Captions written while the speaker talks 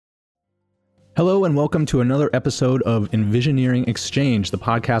Hello and welcome to another episode of Envisioneering Exchange, the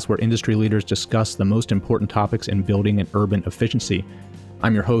podcast where industry leaders discuss the most important topics in building and urban efficiency.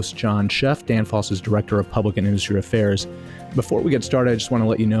 I'm your host, John Sheff, Danfoss's Director of Public and Industry Affairs. Before we get started, I just want to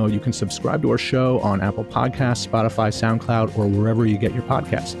let you know you can subscribe to our show on Apple Podcasts, Spotify, SoundCloud, or wherever you get your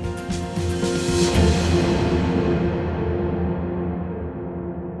podcasts.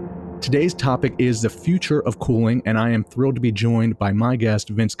 Today's topic is the future of cooling, and I am thrilled to be joined by my guest,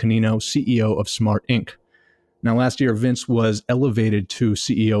 Vince Canino, CEO of Smardt Inc. Now, last year, Vince was elevated to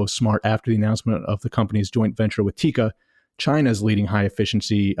CEO of Smardt after the announcement of the company's joint venture with Tika, China's leading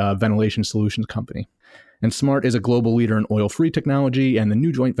high-efficiency ventilation solutions company. And Smardt is a global leader in oil-free technology, and the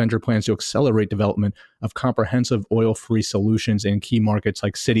new joint venture plans to accelerate development of comprehensive oil-free solutions in key markets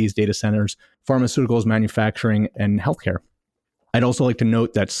like cities, data centers, pharmaceuticals, manufacturing, and healthcare. I'd also like to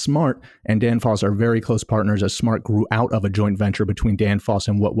note that Smardt and Danfoss are very close partners as Smardt grew out of a joint venture between Danfoss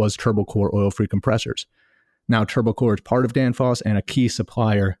and what was Turbocor oil-free compressors. Now Turbocor is part of Danfoss and a key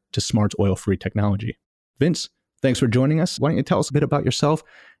supplier to Smart's oil-free technology. Vince, thanks for joining us. Why don't you tell us a bit about yourself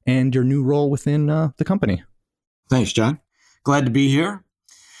and your new role within the company? Thanks, John. Glad to be here.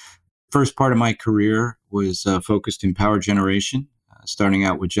 First part of my career was focused in power generation. Starting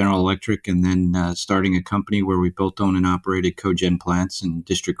out with General Electric and then starting a company where we built, owned, and operated cogen plants and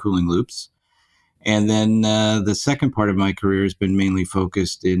district cooling loops. And then the second part of my career has been mainly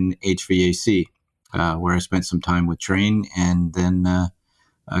focused in HVAC, where I spent some time with Trane and then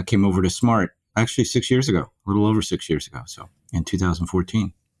came over to Smardt actually 6 years ago, a little over 6 years ago, so in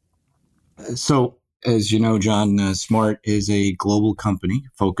 2014. So as you know, John, Smardt is a global company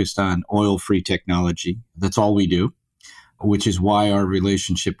focused on oil-free technology. That's all we do, which is why our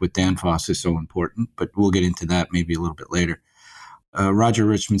relationship with Danfoss is so important, but we'll get into that maybe a little bit later. Roger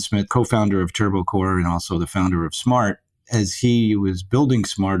Richmond-Smith, co-founder of Turbocor and also the founder of Smardt, as he was building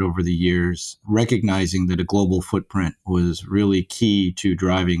Smardt over the years, recognizing that a global footprint was really key to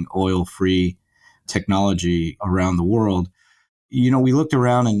driving oil-free technology around the world. You know, we looked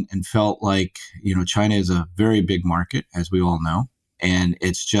around and felt like, China is a very big market, as we all know, and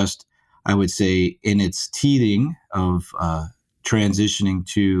it's just, I would say, in its teething of transitioning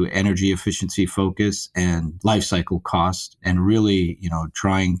to energy efficiency focus and life cycle cost, and really,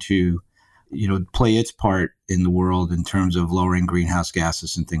 trying to, play its part in the world in terms of lowering greenhouse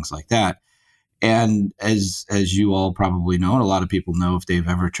gases and things like that. And as you all probably know, and a lot of people know if they've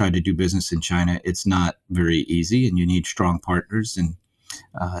ever tried to do business in China, it's not very easy, and you need strong partners. And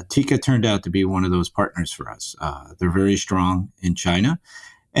Tika turned out to be one of those partners for us. They're very strong in China.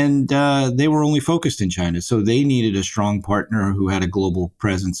 And they were only focused in China, so they needed a strong partner who had a global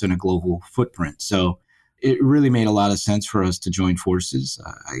presence and a global footprint. So it really made a lot of sense for us to join forces.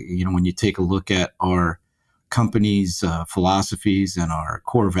 When you take a look at our company's philosophies and our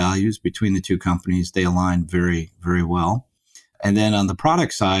core values between the two companies, they align very, very well. And then on the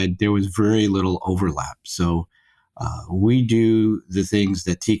product side, there was very little overlap. So we do the things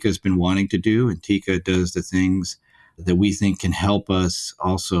that Tika's been wanting to do, and Tika does the things that we think can help us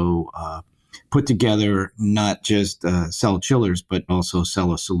also put together, not just sell chillers, but also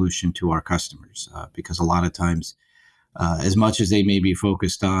sell a solution to our customers. Because a lot of times, as much as they may be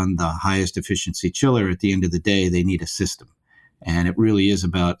focused on the highest efficiency chiller, at the end of the day, they need a system. And it really is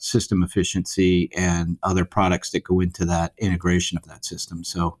about system efficiency and other products that go into that integration of that system.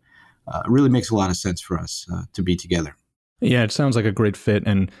 So it really makes a lot of sense for us to be together. Yeah, it sounds like a great fit.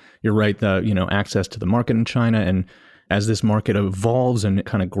 And you're right, access to the market in China. And as this market evolves and it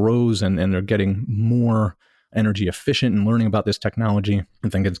kind of grows and they're getting more energy efficient and learning about this technology, I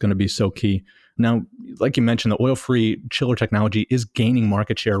think it's going to be so key. Now, like you mentioned, the oil-free chiller technology is gaining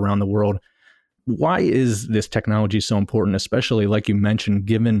market share around the world. Why is this technology so important, especially, like you mentioned,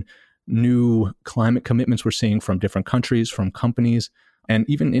 given new climate commitments we're seeing from different countries, from companies, and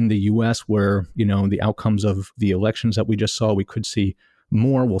even in the U.S. where, the outcomes of the elections that we just saw, we could see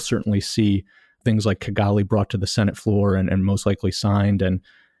more. We'll certainly see things like Kigali brought to the Senate floor and most likely signed, and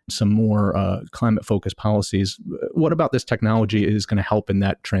some more climate-focused policies. What about this technology is going to help in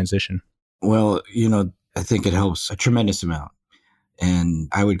that transition? Well, I think it helps a tremendous amount. And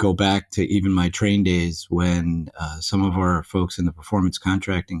I would go back to even my Trane days when some of our folks in the performance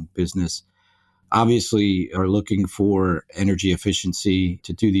contracting business obviously are looking for energy efficiency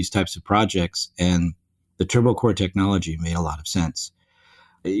to do these types of projects. And the Turbocor technology made a lot of sense.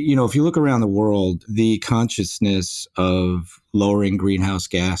 If you look around the world, the consciousness of lowering greenhouse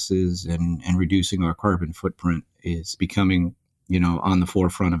gases and reducing our carbon footprint is becoming, on the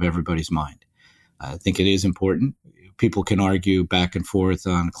forefront of everybody's mind. I think it is important. People can argue back and forth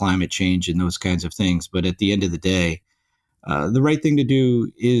on climate change and those kinds of things, but at the end of the day, The right thing to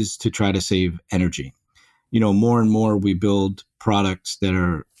do is to try to save energy. More and more we build products that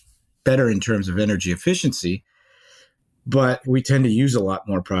are better in terms of energy efficiency, but we tend to use a lot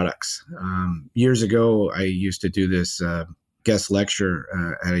more products. Years ago, I used to do this guest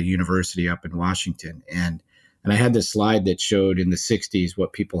lecture at a university up in Washington, and I had this slide that showed in the 60s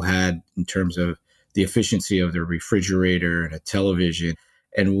what people had in terms of the efficiency of their refrigerator and a television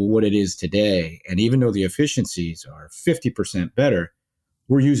and what it is today. And even though the efficiencies are 50% better,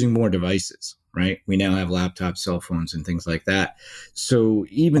 we're using more devices, right? We now have laptops, cell phones, and things like that. So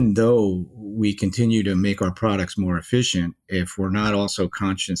even though we continue to make our products more efficient, if we're not also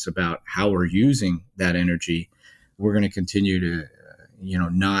conscious about how we're using that energy, we're going to continue to,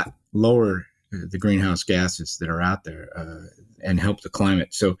 not lower the greenhouse gases that are out there and help the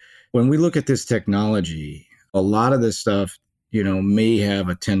climate. So when we look at this technology, a lot of this stuff, may have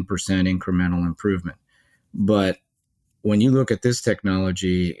a 10% incremental improvement. But when you look at this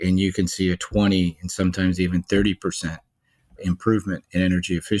technology and you can see a 20 and sometimes even 30% improvement in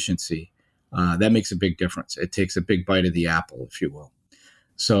energy efficiency, that makes a big difference. It takes a big bite of the apple, if you will.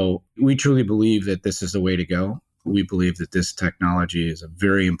 So we truly believe that this is the way to go. We believe that this technology is a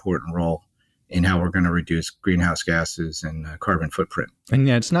very important role in how we're going to reduce greenhouse gases and carbon footprint. And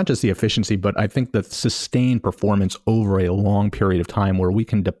yeah, it's not just the efficiency, but I think the sustained performance over a long period of time where we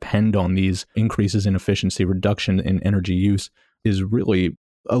can depend on these increases in efficiency, reduction in energy use is really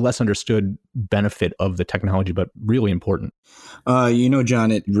a less understood benefit of the technology, but really important.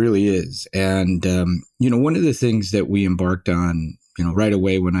 John, it really is. And, one of the things that we embarked on, right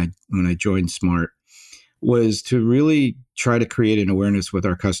away when I joined Smardt was to really try to create an awareness with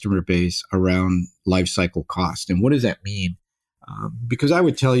our customer base around life cycle cost. And what does that mean? Because I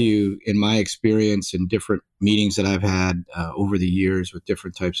would tell you, in my experience in different meetings that I've had over the years with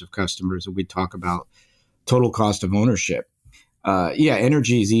different types of customers, and we talk about total cost of ownership.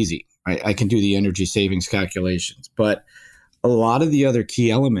 Energy is easy. I can do the energy savings calculations, but a lot of the other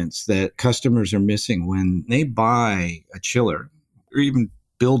key elements that customers are missing when they buy a chiller or even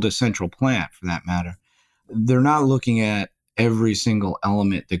build a central plant for that matter, they're not looking at every single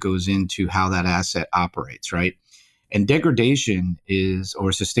element that goes into how that asset operates, right? And degradation or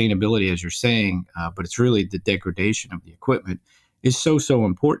sustainability, as you're saying, but it's really the degradation of the equipment is so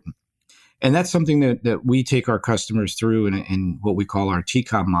important. And that's something that we take our customers through in what we call our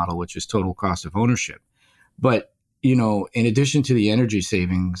TCOM model, which is total cost of ownership. But, in addition to the energy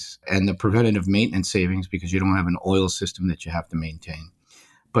savings and the preventative maintenance savings, because you don't have an oil system that you have to maintain,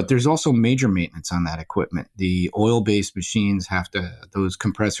 but there's also major maintenance on that equipment. The oil-based machines those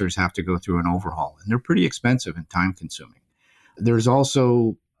compressors have to go through an overhaul, and they're pretty expensive and time-consuming. There's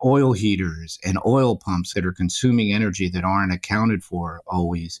also oil heaters and oil pumps that are consuming energy that aren't accounted for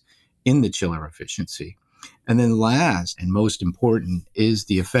always in the chiller efficiency. And then last and most important is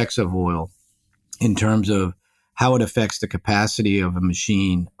the effects of oil in terms of how it affects the capacity of a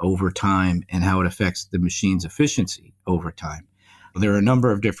machine over time and how it affects the machine's efficiency over time. There are a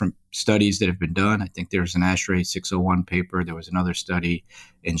number of different studies that have been done. I think there's an ASHRAE 601 paper. There was another study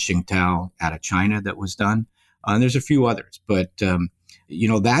in Qingdao out of China that was done. And there's a few others. But,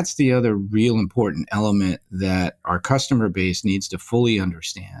 that's the other real important element that our customer base needs to fully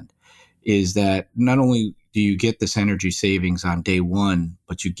understand is that not only do you get this energy savings on day one,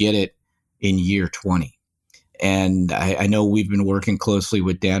 but you get it in year 20. And I know we've been working closely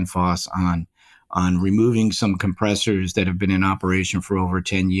with Danfoss on removing some compressors that have been in operation for over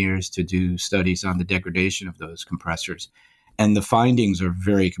 10 years to do studies on the degradation of those compressors. And the findings are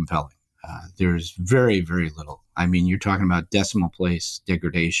very compelling. There's very, very little. I mean, you're talking about decimal place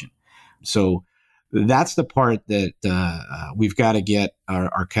degradation. So that's the part that we've got to get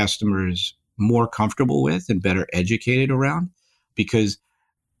our customers more comfortable with and better educated around, because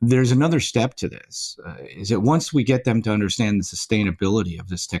there's another step to this, is that once we get them to understand the sustainability of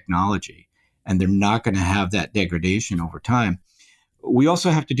this technology, and they're not going to have that degradation over time, we also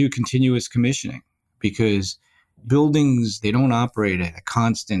have to do continuous commissioning, because buildings, they don't operate at a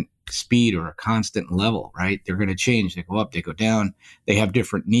constant speed or a constant level, right? They're going to change. They go up, they go down. They have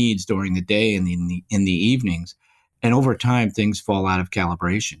different needs during the day and in the evenings. And over time, things fall out of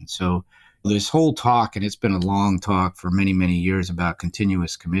calibration. So this whole talk, and it's been a long talk for many, many years about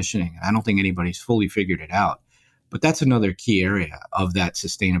continuous commissioning. I don't think anybody's fully figured it out. But that's another key area of that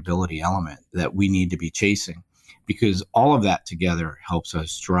sustainability element that we need to be chasing, because all of that together helps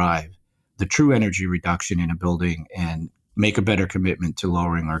us drive the true energy reduction in a building and make a better commitment to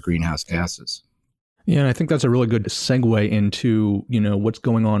lowering our greenhouse gases. Yeah, and I think that's a really good segue into, what's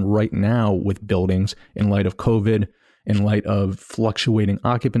going on right now with buildings in light of COVID. in light of fluctuating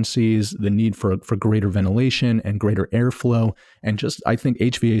occupancies, the need for greater ventilation and greater airflow. And just, I think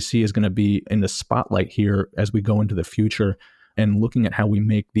HVAC is going to be in the spotlight here as we go into the future and looking at how we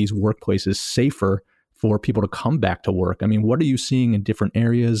make these workplaces safer for people to come back to work. I mean, what are you seeing in different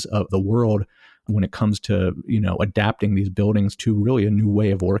areas of the world when it comes to, adapting these buildings to really a new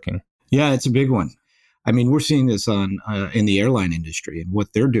way of working? Yeah, it's a big one. I mean, we're seeing this in the airline industry and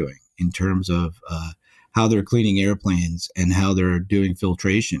what they're doing in terms of how they're cleaning airplanes and how they're doing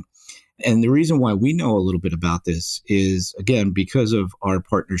filtration. And the reason why we know a little bit about this is, again, because of our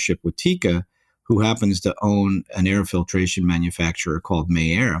partnership with Tika, who happens to own an air filtration manufacturer called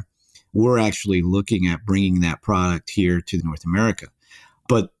Mayer. We're actually looking at bringing that product here to North America.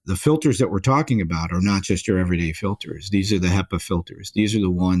 But the filters that we're talking about are not just your everyday filters. These are the HEPA filters. These are the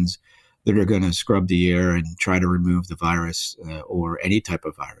ones that are going to scrub the air and try to remove the virus or any type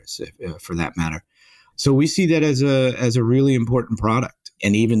of virus, for that matter. So we see that as a really important product.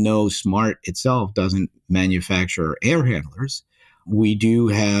 And even though Smardt itself doesn't manufacture air handlers, we do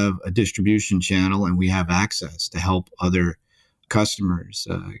have a distribution channel and we have access to help other customers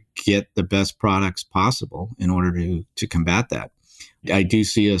get the best products possible in order to combat that. I do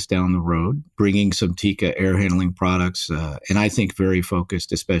see us down the road bringing some Tika air handling products, and I think very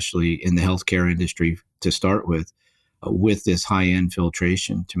focused, especially in the healthcare industry to start with this high-end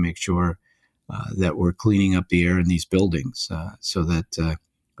filtration to make sure that we're cleaning up the air in these buildings so that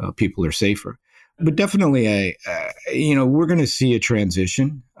people are safer. But definitely, we're going to see a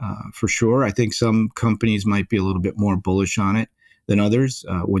transition for sure. I think some companies might be a little bit more bullish on it than others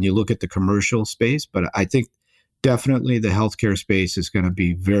when you look at the commercial space. But I think definitely the healthcare space is going to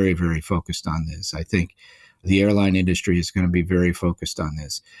be very, very focused on this. I think the airline industry is going to be very focused on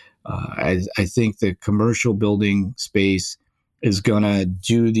this. I think the commercial building space is going to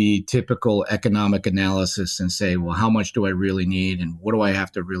do the typical economic analysis and say, well, how much do I really need? And what do I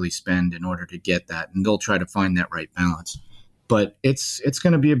have to really spend in order to get that? And they'll try to find that right balance. But it's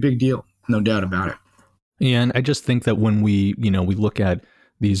going to be a big deal, no doubt about it. Yeah, and I just think that when we look at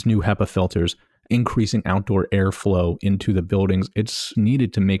these new HEPA filters, increasing outdoor airflow into the buildings, it's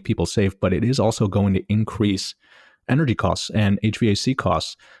needed to make people safe, but it is also going to increase energy costs and HVAC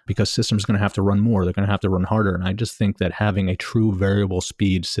costs because systems are going to have to run more. They're going to have to run harder. And I just think that having a true variable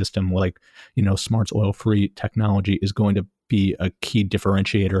speed system like, Smart's oil-free technology is going to be a key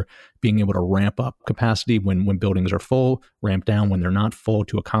differentiator, being able to ramp up capacity when buildings are full, ramp down when they're not full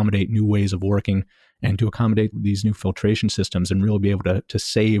to accommodate new ways of working and to accommodate these new filtration systems and really be able to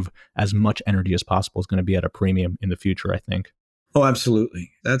save as much energy as possible is going to be at a premium in the future, I think. Oh, absolutely.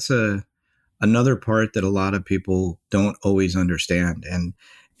 That's another part that a lot of people don't always understand. And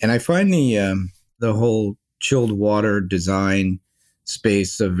I find the whole chilled water design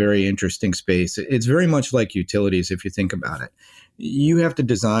space a very interesting space. It's very much like utilities if you think about it. You have to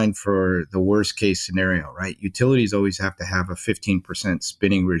design for the worst case scenario, right? Utilities always have to have a 15%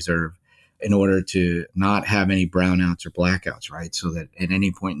 spinning reserve in order to not have any brownouts or blackouts, right? So that at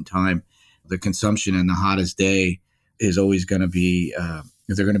any point in time, the consumption in the hottest day is always going to be,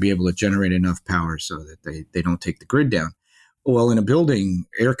 they're going to be able to generate enough power so that they don't take the grid down. Well, in a building,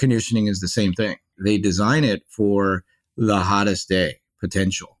 air conditioning is the same thing. They design it for the hottest day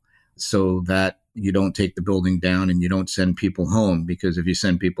potential so that you don't take the building down and you don't send people home, because if you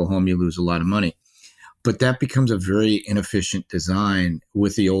send people home, you lose a lot of money. But that becomes a very inefficient design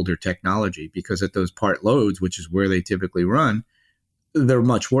with the older technology, because at those part loads, which is where they typically run, they're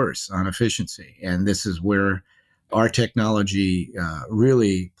much worse on efficiency. And this is where our technology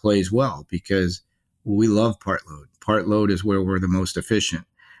really plays well, because we love part load. Part load is where we're the most efficient.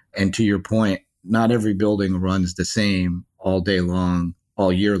 And to your point, not every building runs the same all day long,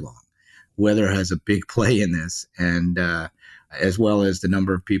 all year long. Weather has a big play in this, and as well as the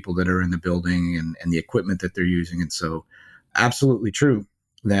number of people that are in the building and the equipment that they're using. And so absolutely true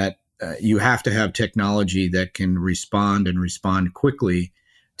that you have to have technology that can respond quickly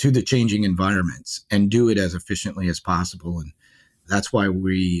to the changing environments and do it as efficiently as possible. And that's why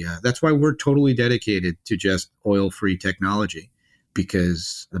we're totally dedicated to just oil-free technology,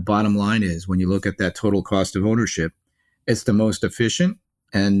 because the bottom line is, when you look at that total cost of ownership, it's the most efficient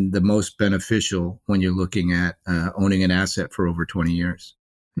and the most beneficial when you're looking at owning an asset for over 20 years.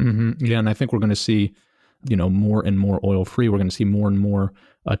 Mm-hmm. Yeah, and I think we're going to see, more and more oil-free. We're going to see more and more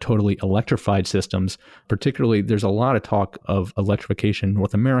totally electrified systems. Particularly, there's a lot of talk of electrification in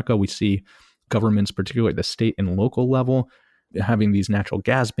North America. We see governments, particularly at the state and local level, having these natural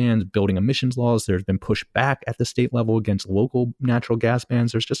gas bans, building emissions laws. There's been pushback at the state level against local natural gas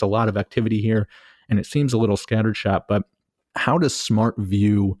bans. There's just a lot of activity here, and it seems a little scattered shot. But how does Smardt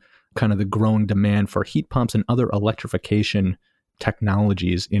view kind of the growing demand for heat pumps and other electrification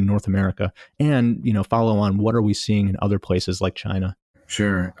technologies in North America? And, follow on, what are we seeing in other places like China?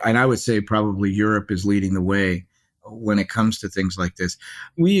 Sure. And I would say probably Europe is leading the way when it comes to things like this.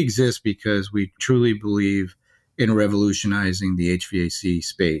 We exist because we truly believe in revolutionizing the HVAC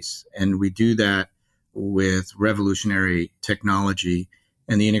space. And we do that with revolutionary technology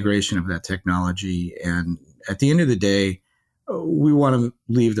and the integration of that technology. And at the end of the day, we want to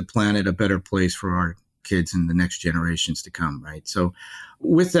leave the planet a better place for our kids and the next generations to come, right? So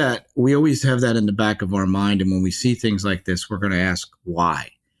with that, we always have that in the back of our mind. And when we see things like this, we're going to ask why.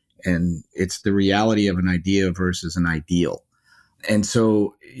 And it's the reality of an idea versus an ideal. And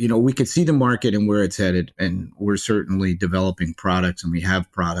so, we could see the market and where it's headed. And we're certainly developing products, and we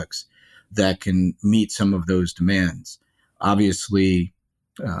have products that can meet some of those demands. Obviously,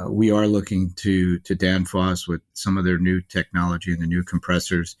 we are looking to Danfoss with some of their new technology and the new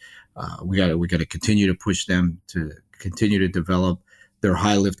compressors. We got to continue to push them to continue to develop their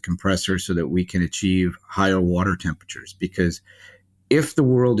high lift compressors so that we can achieve higher water temperatures. Because if the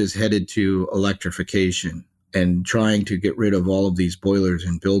world is headed to electrification and trying to get rid of all of these boilers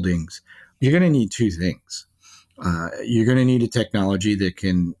in buildings, you're going to need two things. You're going to need a technology that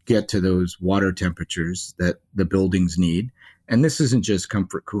can get to those water temperatures that the buildings need. And this isn't just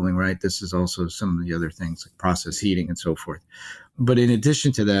comfort cooling, right? This is also some of the other things like process heating and so forth. But in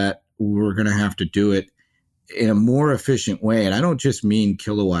addition to that, we're going to have to do it in a more efficient way. And I don't just mean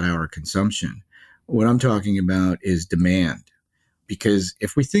kilowatt hour consumption. What I'm talking about is demand. Because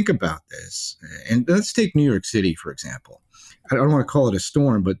if we think about this, and let's take New York City, for example. I don't want to call it a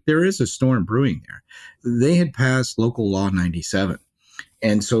storm, but there is a storm brewing there. They had passed Local Law 97.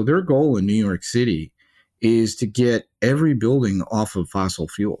 And so their goal in New York City is to get every building off of fossil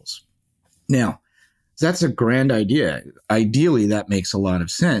fuels. Now, that's a grand idea. Ideally, that makes a lot of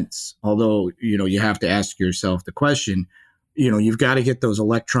sense. Although, you have to ask yourself the question, you've got to get those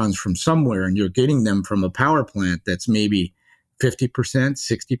electrons from somewhere, and you're getting them from a power plant that's maybe 50%,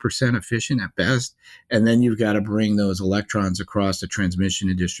 60% efficient at best. And then you've got to bring those electrons across the transmission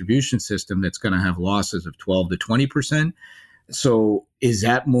and distribution system that's going to have losses of 12 to 20%. So is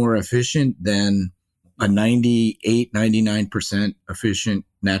that more efficient than a 98, 99% efficient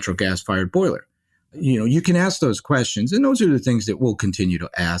natural gas-fired boiler? You can ask those questions, and those are the things that we'll continue to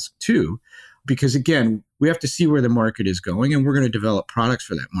ask too, because again, we have to see where the market is going, and we're going to develop products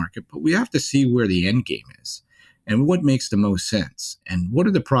for that market, but we have to see where the end game is and what makes the most sense, and what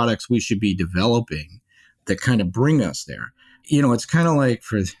are the products we should be developing that kind of bring us there. It's kind of like,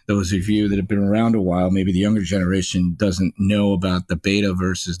 for those of you that have been around a while, maybe the younger generation doesn't know about the beta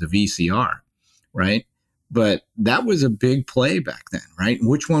versus the VCR, right? But that was a big play back then, right?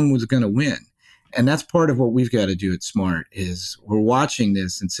 Which one was going to win? And that's part of what we've got to do at Smardt is we're watching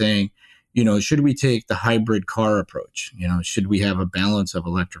this and saying, should we take the hybrid car approach? Should we have a balance of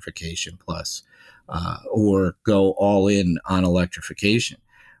electrification plus, or go all in on electrification?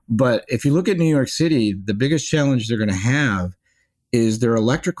 But if you look at New York City, the biggest challenge they're going to have is their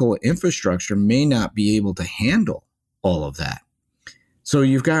electrical infrastructure may not be able to handle all of that. So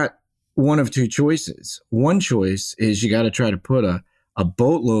you've got one of two choices. One choice is you got to try to put a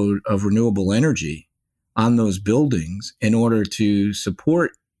boatload of renewable energy on those buildings in order to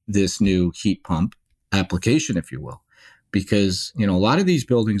support this new heat pump application, if you will, because, a lot of these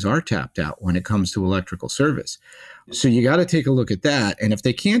buildings are tapped out when it comes to electrical service. So you got to take a look at that. And if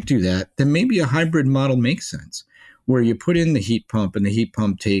they can't do that, then maybe a hybrid model makes sense, where you put in the heat pump and the heat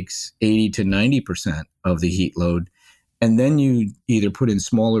pump takes 80 to 90% of the heat load. And then you either put in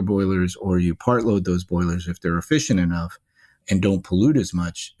smaller boilers or you part load those boilers if they're efficient enough and don't pollute as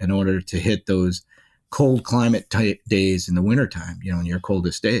much in order to hit those cold climate days in the wintertime, in your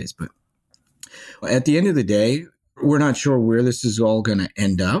coldest days. But at the end of the day, we're not sure where this is all going to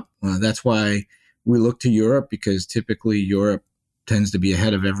end up. That's why we look to Europe, because typically Europe tends to be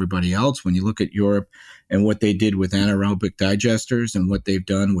ahead of everybody else. When you look at Europe and what they did with anaerobic digesters and what they've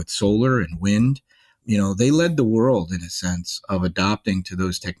done with solar and wind, they led the world in a sense of adopting to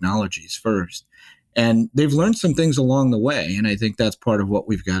those technologies first. And they've learned some things along the way. And I think that's part of what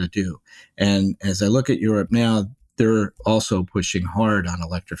we've got to do. And as I look at Europe now, they're also pushing hard on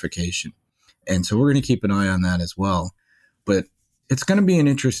electrification. And so we're going to keep an eye on that as well. But it's going to be an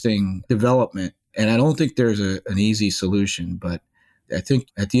interesting development. And I don't think there's an easy solution. But I think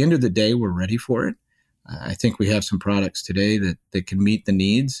at the end of the day, we're ready for it. I think we have some products today that can meet the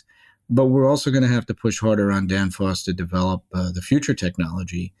needs. But we're also going to have to push harder on Danfoss to develop the future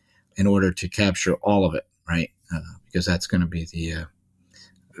technology in order to capture all of it, right? Because that's going to be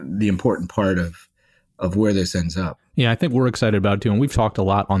the important part of of where this ends up. Yeah, I think we're excited about it too. And we've talked a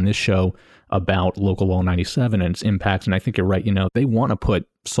lot on this show about Local Law 97 and its impacts. And I think you're right. They want to put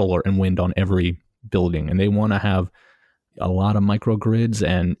solar and wind on every building, and they want to have a lot of microgrids.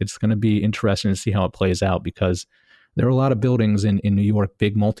 And it's going to be interesting to see how it plays out, because there are a lot of buildings in New York,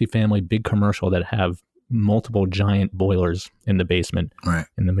 big multifamily, big commercial, that have multiple giant boilers in the basement, right,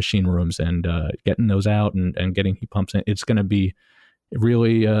 in the machine rooms, and getting those out and getting heat pumps in. It's going to be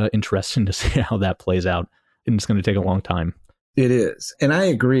really interesting to see how that plays out. And it's going to take a long time. It is. And I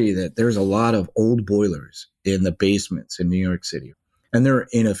agree that there's a lot of old boilers in the basements in New York City, and they're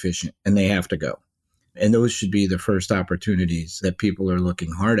inefficient and they have to go. And those should be the first opportunities that people are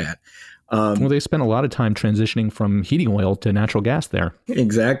looking hard at. Well, they spend a lot of time transitioning from heating oil to natural gas there.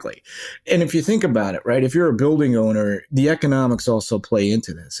 Exactly. And if you think about it, right, if you're a building owner, the economics also play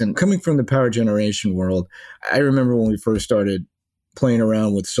into this. And coming from the power generation world, I remember when we first started playing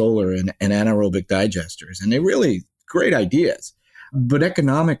around with solar and anaerobic digesters, and they really great ideas. But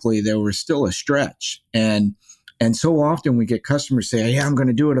economically, there was still a stretch. And so often we get customers say, yeah, I'm going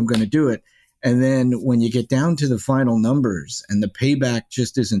to do it. And then when you get down to the final numbers and the payback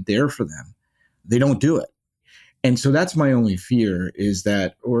just isn't there for them, they don't do it. And so that's my only fear, is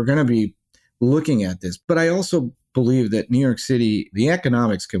that we're going to be looking at this. But I also believe that New York City, the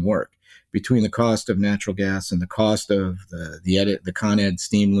economics can work between the cost of natural gas and the cost of the Con Ed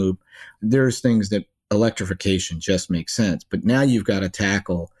steam loop. There's things that electrification just makes sense. But now you've got to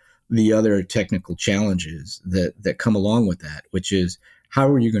tackle the other technical challenges that come along with that, which is, how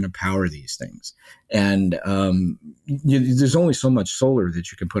are you going to power these things? And there's only so much solar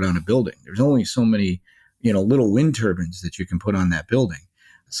that you can put on a building. There's only so many, little wind turbines that you can put on that building.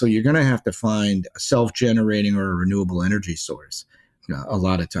 So you're going to have to find a self-generating or a renewable energy source a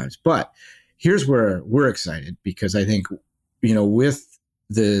lot of times. But here's where we're excited, because I think, with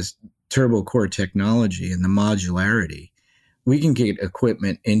this Turbocor technology and the modularity, we can get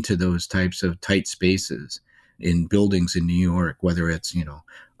equipment into those types of tight spaces in buildings in New York, whether it's,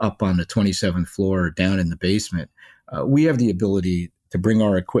 up on the 27th floor or down in the basement. We have the ability to bring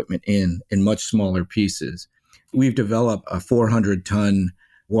our equipment in much smaller pieces. We've developed a 400-ton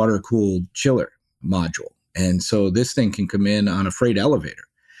water-cooled chiller module. And so this thing can come in on a freight elevator,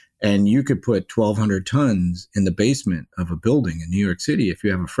 and you could put 1,200 tons in the basement of a building in New York City if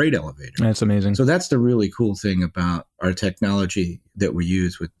you have a freight elevator. That's amazing. So that's the really cool thing about our technology that we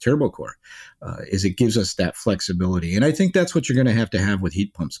use with Turbocor, is it gives us that flexibility. And I think that's what you're going to have with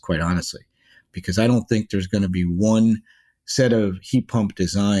heat pumps, quite honestly, because I don't think there's going to be one set of heat pump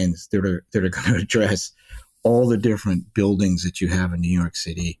designs that are going to address all the different buildings that you have in New York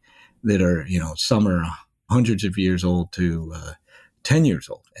City that are, some are hundreds of years old to 10 years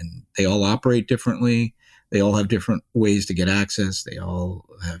old, and they all operate differently. They all have different ways to get access. They all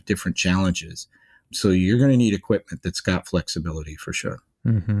have different challenges. So you're going to need equipment that's got flexibility for sure.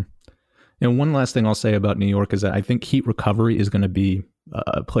 Mm-hmm. And one last thing I'll say about New York is that I think heat recovery is going to be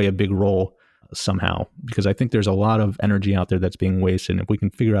play a big role somehow, because I think there's a lot of energy out there that's being wasted. And if we can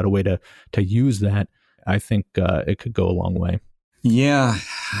figure out a way to use that, I think it could go a long way. Yeah.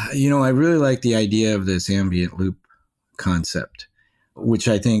 I really like the idea of this ambient loop concept, which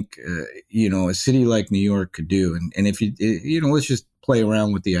I think, a city like New York could do. And if let's just play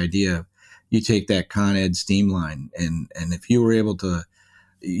around with the idea. You take that Con Ed steam line, and if you were able to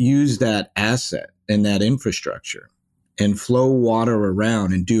use that asset and that infrastructure and flow water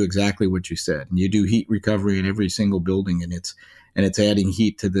around and do exactly what you said, and you do heat recovery in every single building, and it's adding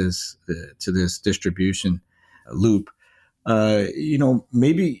heat to this distribution loop,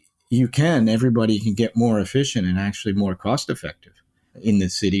 maybe everybody can get more efficient and actually more cost effective in the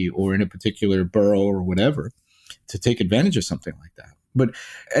city or in a particular borough or whatever to take advantage of something like that. But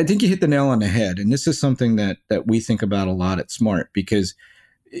I think you hit the nail on the head. And this is something that we think about a lot at Smardt, because,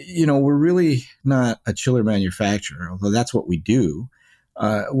 we're really not a chiller manufacturer, although that's what we do.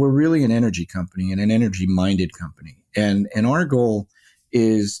 We're really an energy company and an energy-minded company. And our goal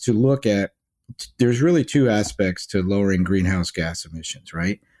is to look at, there's really two aspects to lowering greenhouse gas emissions,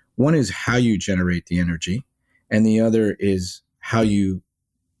 right? One is how you generate the energy, and the other is how you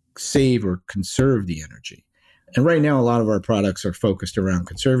save or conserve the energy. And right now, a lot of our products are focused around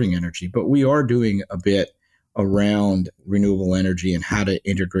conserving energy, but we are doing a bit around renewable energy and how to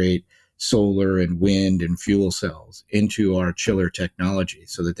integrate solar and wind and fuel cells into our chiller technology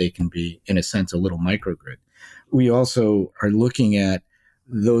so that they can be, in a sense, a little microgrid. We also are looking at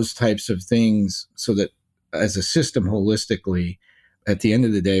those types of things so that as a system holistically, at the end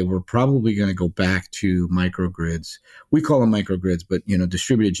of the day, we're probably going to go back to microgrids. We call them microgrids, but,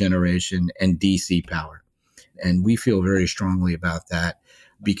 distributed generation and DC power. And we feel very strongly about that.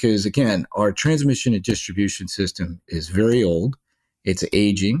 because again, our transmission and distribution system is very old. It's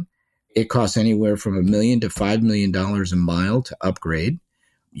aging. It costs anywhere from $1 million to $5 million a mile to upgrade.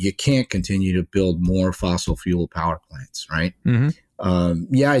 You can't continue to build more fossil fuel power plants, right?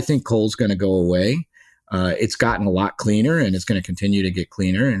 I think coal's going to go away. It's gotten a lot cleaner, and it's going to continue to get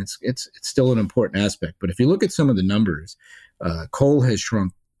cleaner, and it's still an important aspect. But if you look at some of the numbers, coal has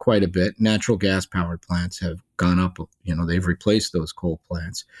shrunk quite a bit. Natural gas powered plants have gone up. They've replaced those coal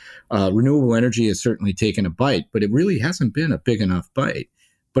plants. Renewable energy has certainly taken a bite, but it really hasn't been a big enough bite.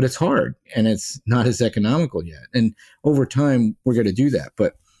 But it's hard, and it's not as economical yet. And over time, we're going to do that.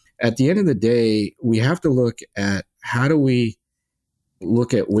 But at the end of the day, we have to look at how do we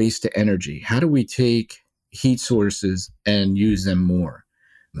look at waste to energy? How do we take heat sources and use them more?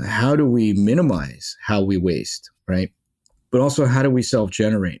 How do we minimize how we waste, right? But also, how do we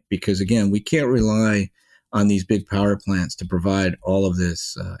self-generate? Because again, we can't rely on these big power plants to provide all of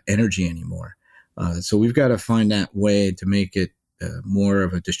this energy anymore. So we've got to find that way to make it more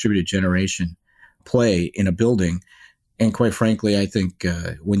of a distributed generation play in a building. And quite frankly, I think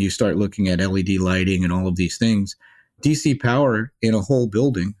when you start looking at LED lighting and all of these things, DC power in a whole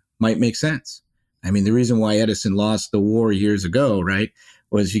building might make sense. I mean, the reason why Edison lost the war years ago, right,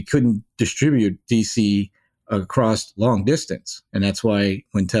 was he couldn't distribute DC across long distance. And that's why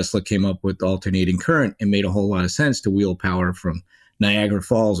when Tesla came up with alternating current, it made a whole lot of sense to wheel power from Niagara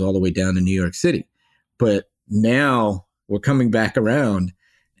Falls all the way down to New York City. But now we're coming back around,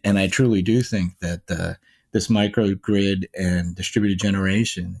 and I truly do think that this microgrid and distributed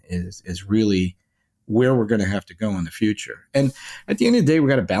generation is really where we're going to have to go in the future. And at the end of the day, we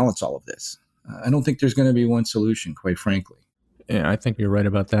got to balance all of this. I don't think there's going to be one solution, quite frankly. Yeah, I think you're right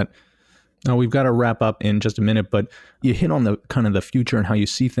about that. Now, we've got to wrap up in just a minute, but you hit on the kind of the future and how you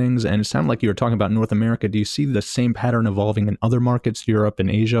see things, and it sounded like you were talking about North America. Do you see the same pattern evolving in other markets, Europe and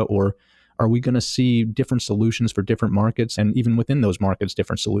Asia, or are we going to see different solutions for different markets, and even within those markets,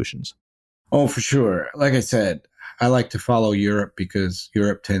 different solutions? Oh, for sure. Like I said, I like to follow Europe because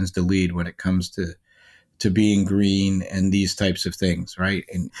Europe tends to lead when it comes to being green and these types of things, right?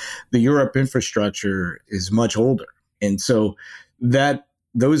 And the Europe infrastructure is much older. And so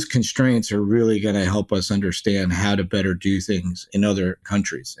those constraints are really going to help us understand how to better do things in other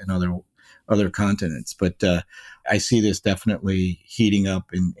countries and other continents. But I see this definitely heating up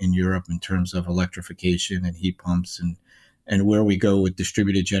in Europe in terms of electrification and heat pumps and where we go with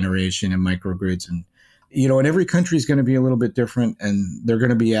distributed generation and microgrids. And, and every country is going to be a little bit different, and they're going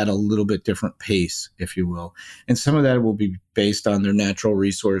to be at a little bit different pace, if you will. And some of that will be based on their natural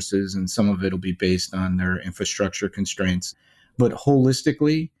resources, and some of it will be based on their infrastructure constraints. But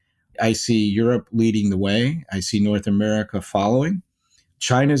holistically, I see Europe leading the way. I see North America following.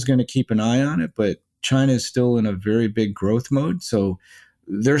 China's going to keep an eye on it, but China is still in a very big growth mode. So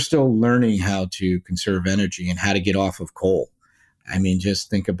they're still learning how to conserve energy and how to get off of coal. I mean, just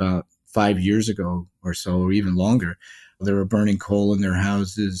think about 5 years ago or so, or even longer, they were burning coal in their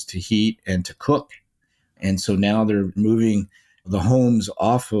houses to heat and to cook. And so now they're moving the homes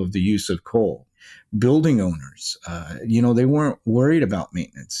off of the use of coal. Building owners, they weren't worried about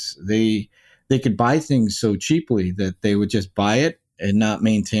maintenance. They could buy things so cheaply that they would just buy it and not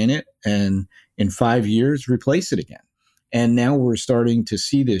maintain it, and in 5 years, replace it again. And now we're starting to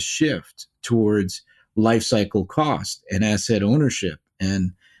see this shift towards life cycle cost and asset ownership.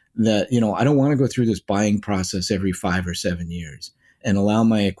 And that, I don't want to go through this buying process every 5 or 7 years and allow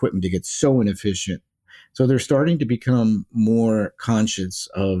my equipment to get so inefficient. So they're starting to become more conscious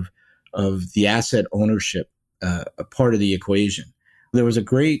of the asset ownership, a part of the equation. There was a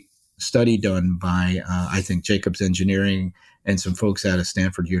great study done by, I think, Jacobs Engineering and some folks out of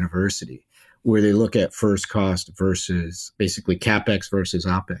Stanford University, where they look at first cost versus basically CapEx versus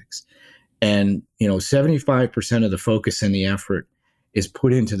OpEx. And, 75% of the focus and the effort is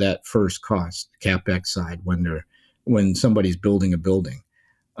put into that first cost, CapEx side, when somebody's building a building.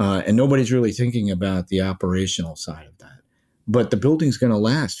 And nobody's really thinking about the operational side of that. But the building's going to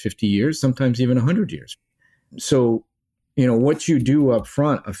last 50 years, sometimes even 100 years. So, what you do up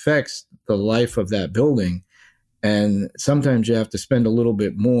front affects the life of that building. And sometimes you have to spend a little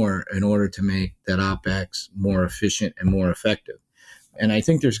bit more in order to make that OpEx more efficient and more effective. And I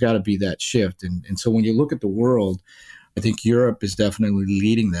think there's got to be that shift. And so when you look at the world, I think Europe is definitely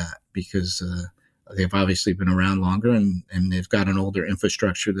leading that because they've obviously been around longer and they've got an older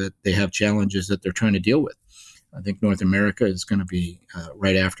infrastructure that they have challenges that they're trying to deal with. I think North America is going to be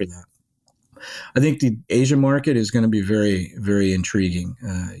right after that. I think the Asia market is going to be very, very intriguing.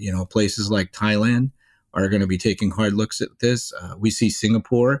 Places like Thailand are going to be taking hard looks at this. We see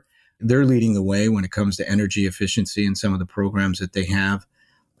Singapore. They're leading the way when it comes to energy efficiency and some of the programs that they have.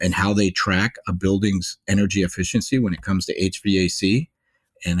 and how they track a building's energy efficiency when it comes to HVAC.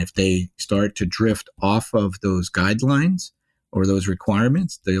 And if they start to drift off of those guidelines or those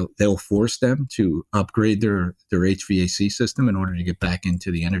requirements, they'll force them to upgrade their HVAC system in order to get back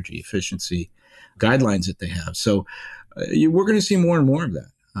into the energy efficiency guidelines that they have. So we're going to see more and more of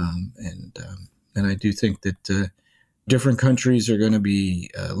that. And I do think that different countries are going to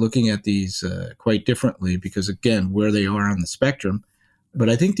be looking at these quite differently because, again, where they are on the spectrum. But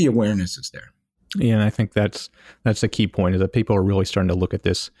I think the awareness is there. Yeah, and I think that's a key point, is that people are really starting to look at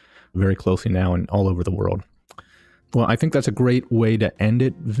this very closely now and all over the world. Well, I think that's a great way to end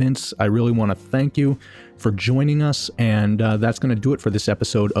it, Vince. I really want to thank you for joining us, and that's going to do it for this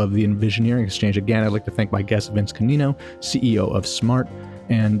episode of the Envisioneering Exchange. Again, I'd like to thank my guest, Vince Canino, CEO of Smardt.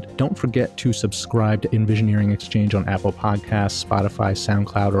 And don't forget to subscribe to Envisioneering Exchange on Apple Podcasts, Spotify,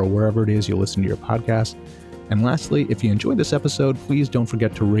 SoundCloud, or wherever it is you listen to your podcast. And lastly, if you enjoyed this episode, please don't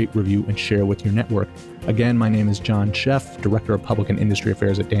forget to rate, review, and share with your network. Again, my name is John Sheff, Director of Public and Industry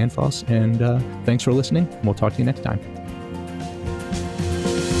Affairs at Danfoss, and thanks for listening. We'll talk to you next time.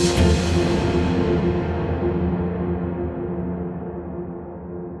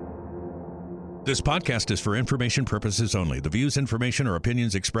 This podcast is for information purposes only. The views, information, or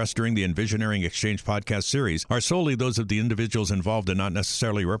opinions expressed during the Envisioneering Exchange podcast series are solely those of the individuals involved and not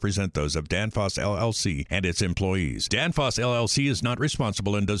necessarily represent those of Danfoss LLC and its employees. Danfoss LLC is not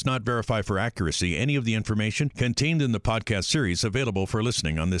responsible and does not verify for accuracy any of the information contained in the podcast series available for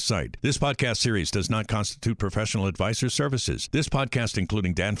listening on this site. This podcast series does not constitute professional advice or services. This podcast,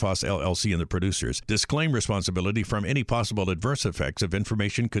 including Danfoss LLC and the producers, disclaim responsibility from any possible adverse effects of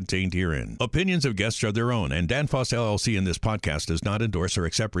information contained herein. Opinions of guests are their own, and Danfoss LLC in this podcast does not endorse or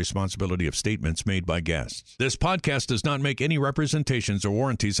accept responsibility of statements made by guests. This podcast does not make any representations or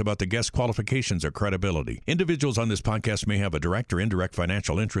warranties about the guest qualifications or credibility. Individuals on this podcast may have a direct or indirect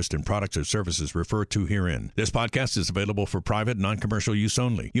financial interest in products or services referred to herein. This podcast is available for private, non-commercial use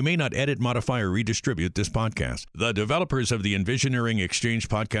only. You may not edit, modify, or redistribute this podcast. The developers of the Envisioneering Exchange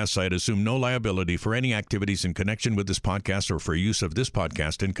podcast site assume no liability for any activities in connection with this podcast or for use of this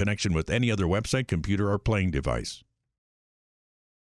podcast in connection with any other website, computer, or playing device.